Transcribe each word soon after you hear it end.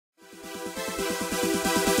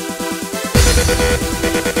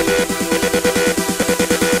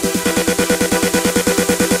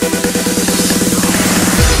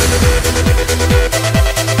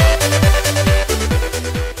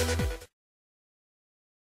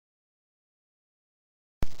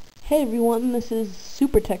Hey everyone, this is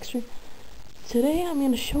supertekster. Today I'm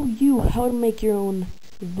going to show you how to make your own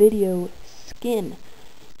video skin.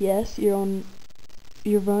 Yes, your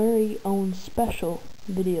very own special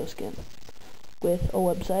video skin with a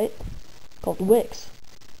website called Wix.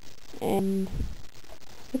 And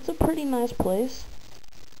it's a pretty nice place.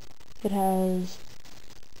 It has,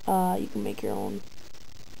 you can make your own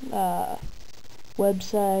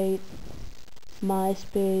website,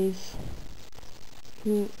 MySpace.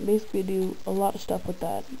 You can basically do a lot of stuff with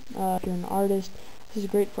that. If you're an artist, this is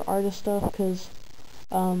great for artist stuff because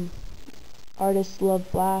artists love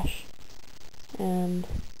Flash, and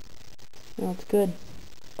you know it's good.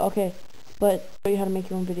 Okay, but I'll show you how to make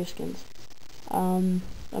your own video skins. I'm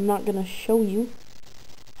not gonna show you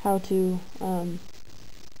how to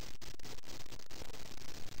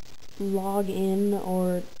log in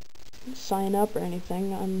or sign up or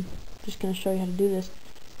anything. I'm just gonna show you how to do this.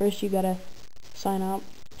 First, you gotta sign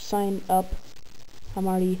up. I'm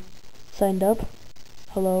already signed up.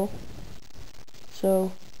 Hello.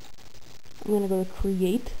 So I'm gonna go to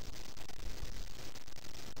create,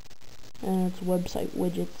 and it's website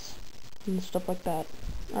widgets and stuff like that.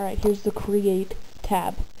 Alright, here's the create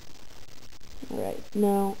tab. Alright,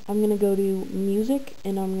 now I'm gonna go to music,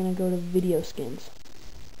 and I'm gonna go to video skins.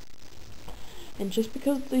 And just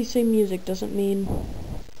because they say music doesn't mean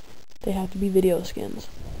they have to be video skins.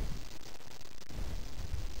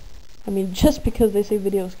 I mean, just because they say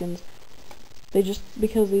video skins,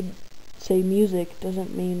 because they say music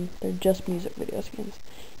doesn't mean they're just music video skins.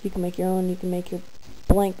 You can make your own, you can make your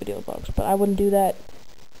blank video box, but I wouldn't do that.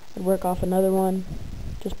 I'd work off another one,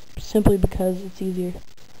 just simply because it's easier.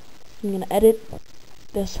 I'm gonna edit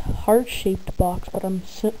this heart-shaped box, but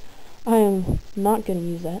I am not gonna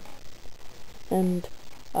use that. And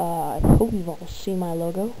I hope you've all seen my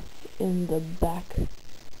logo in the back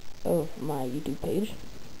of my YouTube page.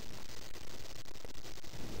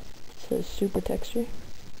 It says supertekster.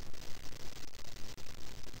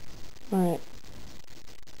 Alright.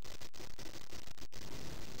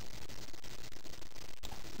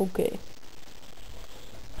 Okay.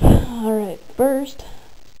 Alright, first,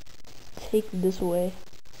 take this away.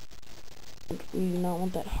 We do not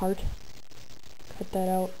want that heart. Cut that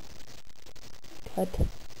out. Cut.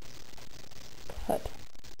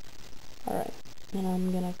 Alright, and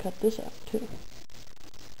I'm gonna cut this out too.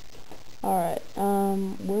 Alright,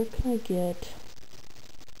 where can I get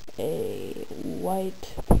a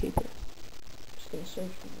white paper? I'm just gonna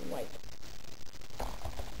search for white.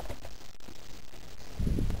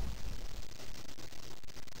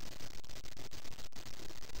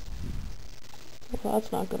 Well,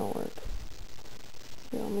 that's not gonna work.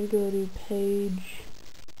 Here, I'm gonna go to page,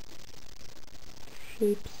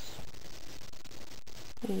 shapes,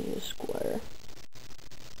 I need a square.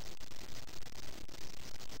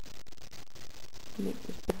 Make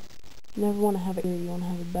this big. You never want to have it here, you want to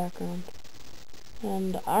have a background.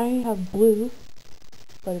 And I have blue,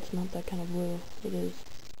 but it's not that kind of blue. It is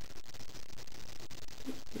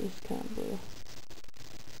this kind of blue.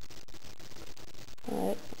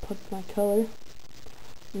 Alright, put my color.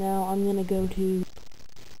 Now I'm gonna go to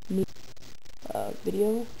new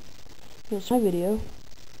video. Here's my video.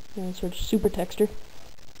 I'm gonna search supertekster.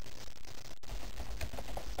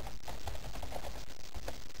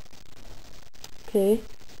 Okay,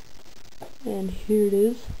 and here it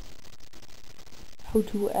is. How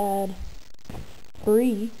to add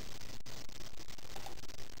free,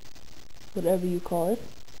 whatever you call it.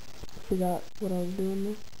 I forgot what I was doing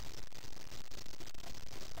there.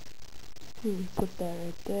 Put that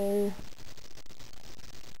right there.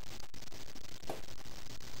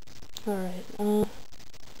 Alright, I'm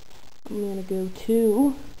gonna go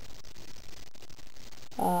to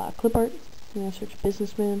clip art. I'm gonna search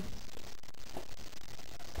businessman.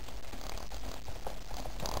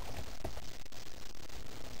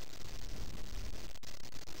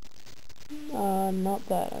 Not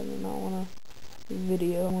that. I do not want a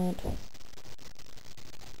video. I want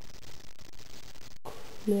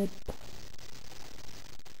clip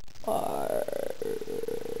art.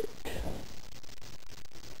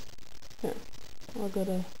 Here, I'll go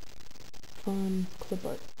to fun clip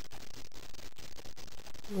art.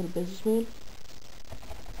 I'll go to businessman.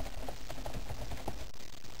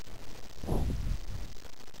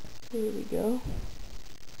 There we go.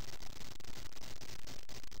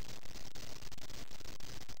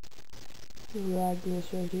 Drag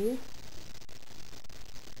this right here.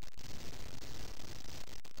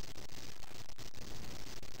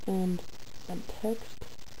 and a text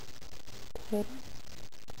header.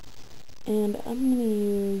 And I'm gonna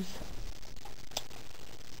use,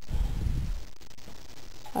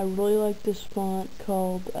 I really like this font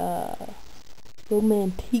called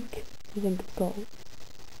Romantique, I think it's called.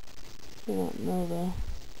 I don't know though.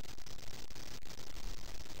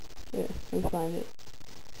 Here, let me find it.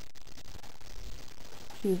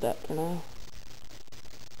 Let's use that for now.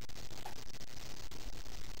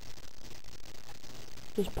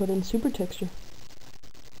 Just put in supertekster.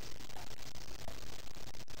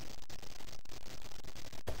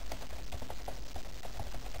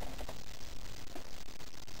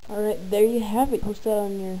 Alright, there you have it. Post that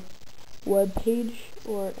on your web page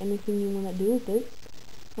or anything you want to do with it.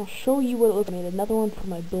 I'll show you what it looks like. I made another one for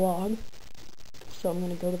my blog, so I'm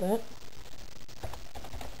going to go to that.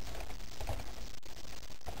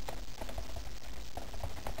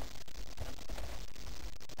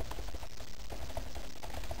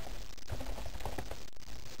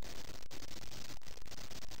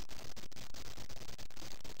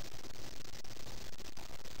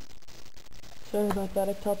 Sorry about that,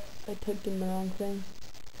 I typed in the wrong thing.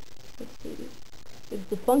 Let's see. It's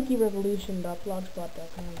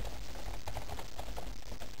thefunkyrevolution.blogspot.com.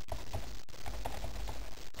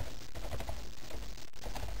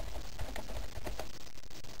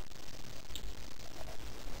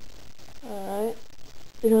 Alright.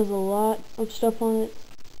 It has a lot of stuff on it,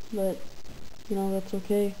 but, you know, that's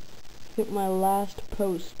okay. I think my last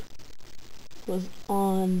post was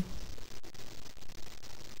on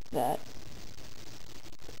that.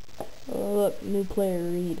 Oh, look, new player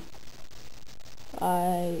read.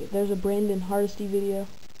 There's a Brandon Hardesty video.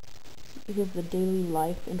 Here's the daily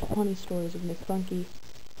life and funny stories of McFunky.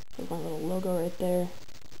 There's my little logo right there.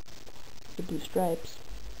 The blue stripes.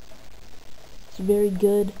 It's very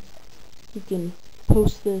good. You can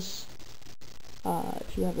post this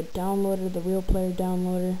if you have a downloader, the real player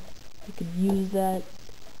downloader. You could use that,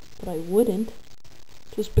 but I wouldn't,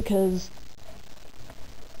 just because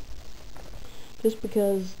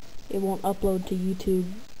it won't upload to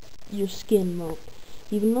YouTube. Your skin won't.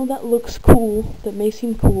 Even though that looks cool, that may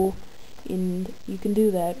seem cool, and you can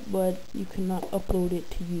do that, but you cannot upload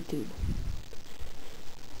it to YouTube.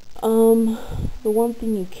 The one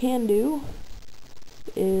thing you can do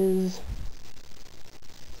is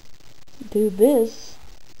do this,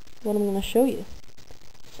 what I'm going to show you.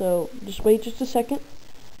 So, just wait just a second,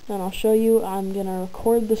 and I'll show you. I'm going to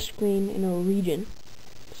record the screen in a region.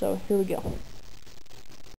 So, here we go.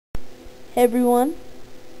 Hey everyone,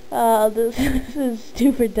 this is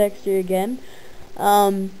supertekster again.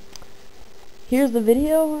 Here's the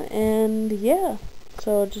video, and yeah,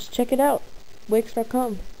 so just check it out.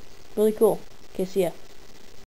 Wix.com, really cool. Okay, see ya.